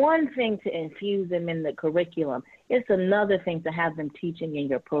one thing to infuse them in the curriculum. it's another thing to have them teaching in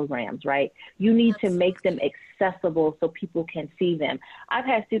your programs, right? You need to make them accessible so people can see them. I've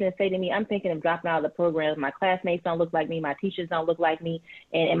had students say to me, I'm thinking of dropping out of the program. My classmates don't look like me. My teachers don't look like me.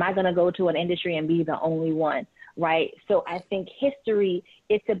 And am I going to go to an industry and be the only one, right? So I think history,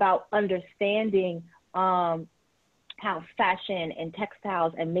 it's about understanding how fashion and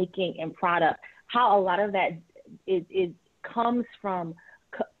textiles and making and product, how a lot of that it comes from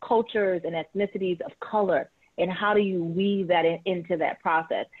cultures and ethnicities of color, and how do you weave that into that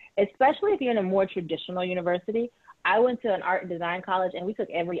process, especially if you're in a more traditional university. I went to an art and design college, and we took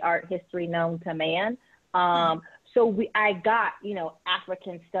every art history known to man. So I got, you know,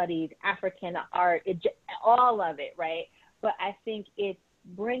 African studies, African art, all of it, right? But I think it's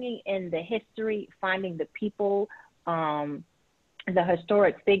bringing in the history, finding the people, the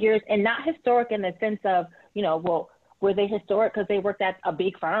historic figures, and not historic in the sense of, you know, well, were they historic because they worked at a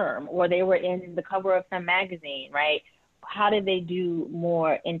big firm or they were in the cover of some magazine, right? How did they do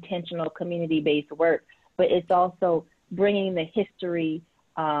more intentional community-based work? But it's also bringing the history,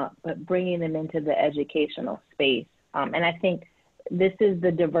 but bringing them into the educational space. And I think this is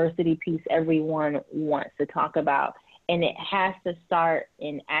the diversity piece everyone wants to talk about. And it has to start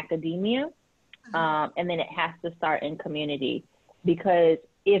in academia, and then it has to start in community. Because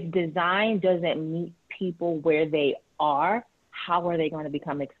if design doesn't meet people where they are, how are they going to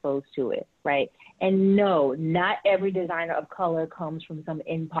become exposed to it, right? And no, not every designer of color comes from some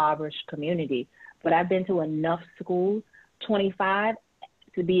impoverished community, but I've been to enough schools, 25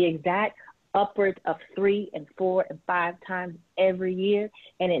 to be exact, upwards of 3 and 4 and 5 times every year,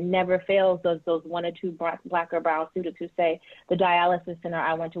 and it never fails those 1 or 2 black or brown students who say, the dialysis center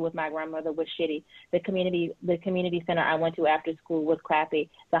I went to with my grandmother was shitty, the community center I went to after school was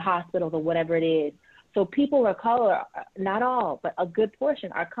crappy, the hospital, the whatever it is. So people of color, not all, but a good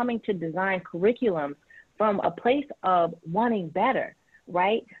portion, are coming to design curriculums from a place of wanting better,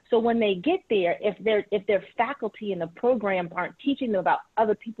 right? So when they get there, if their faculty in the program aren't teaching them about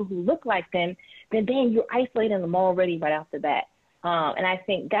other people who look like them, then you're isolating them already right off the bat. And I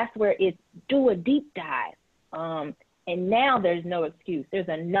think that's where it's do a deep dive. And now there's no excuse. There's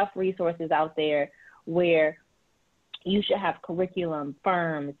enough resources out there where you should have curriculum,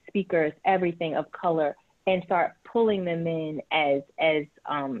 firms, speakers, everything of color, and start pulling them in as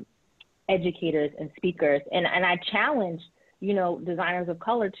educators and speakers. And I challenge, you know, designers of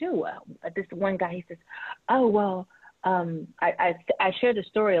color too. This one guy, he says, oh, well, I shared the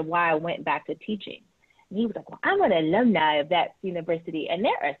story of why I went back to teaching. And he was like, well, I'm an alumni of that university, and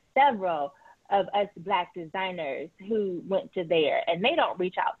there are several of us Black designers who went to there, and they don't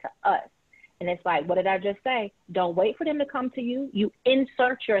reach out to us. And it's like, what did I just say? Don't wait for them to come to you. You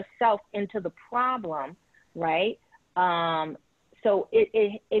insert yourself into the problem, right? So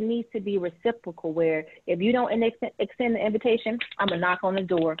it needs to be reciprocal, where if you don't extend the invitation, I'm going to knock on the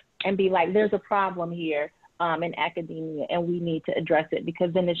door and be like, there's a problem here in academia, and we need to address it,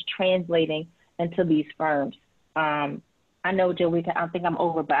 because then it's translating into these firms. I know, Jill, I think I'm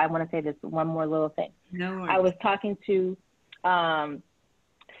over, but I want to say this one more little thing. No worries. I was talking to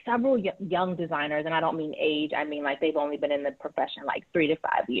several young designers, and I don't mean age, I mean like they've only been in the profession like 3 to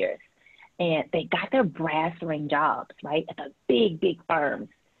 5 years. And they got their brass ring jobs, right, at the big firms,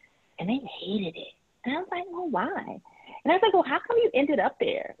 and they hated it. And I was like, well, why? And I was like, well, how come you ended up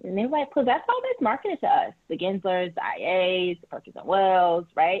there? And they were like, because that's all that's marketed to us, the Genslers, the IAs, the Perkins and Wells,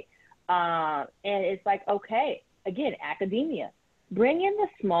 right? And it's like, okay, again, academia. Bring in the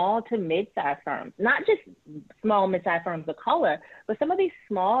small to mid-sized firms, not just small, mid-sized firms of color, but some of these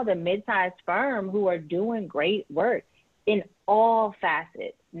small to mid-sized firms who are doing great work in all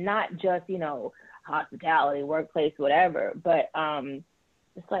facets, not just, you know, hospitality, workplace, whatever, but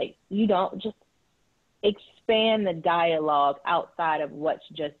it's like, you don't just expand the dialogue outside of what's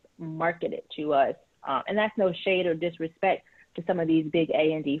just marketed to us. And that's no shade or disrespect to some of these big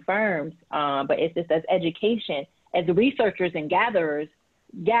A&D firms, but it's just as education, as researchers and gatherers,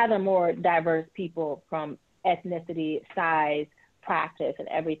 gather more diverse people from ethnicity, size, practice, and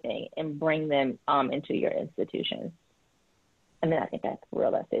everything, and bring them into your institution. And then I think that's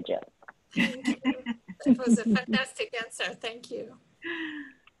real. That's it, Jill. It was a fantastic answer. Thank you.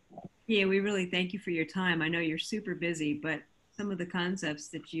 Yeah, we really thank you for your time. I know you're super busy, but some of the concepts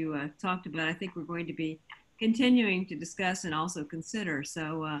that you talked about, I think we're going to be continuing to discuss and also consider.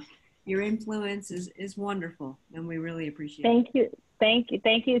 So your influence is wonderful, and we really appreciate it. Thank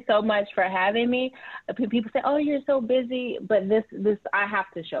you so much for having me. People say, oh, you're so busy, but this I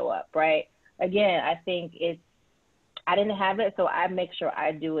have to show up, right? Again, I think I didn't have it, so I make sure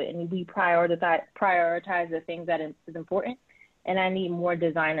I do it, and we prioritize the things that is important. And I need more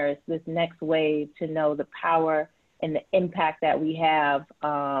designers, this next wave, to know the power and the impact that we have,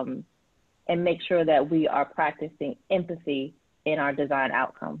 and make sure that we are practicing empathy in our design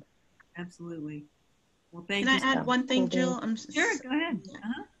outcomes. Absolutely. Well, thank Can you. I add one thing, Jill? Sure, go ahead.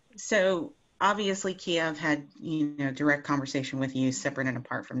 So obviously, Kia, I've had direct conversation with you separate and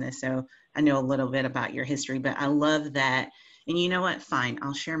apart from this, so I know a little bit about your history, but I love that. And you know what? Fine,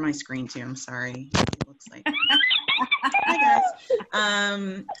 I'll share my screen too. I'm sorry. It looks like. Hi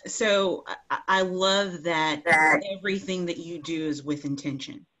guys. So I love that everything that you do is with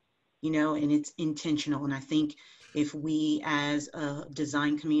intention, and it's intentional. And I think if we as a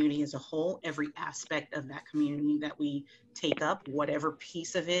design community as a whole, every aspect of that community that we take up, whatever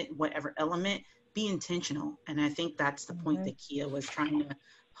piece of it, whatever element, be intentional. And I think that's the point that Kia was trying to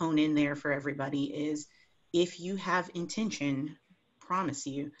hone in there for everybody is if you have intention, promise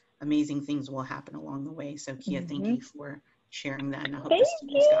you, amazing things will happen along the way. So Kia, thank you for sharing that. And I hope the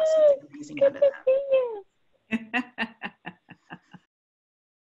students got something amazing out of that.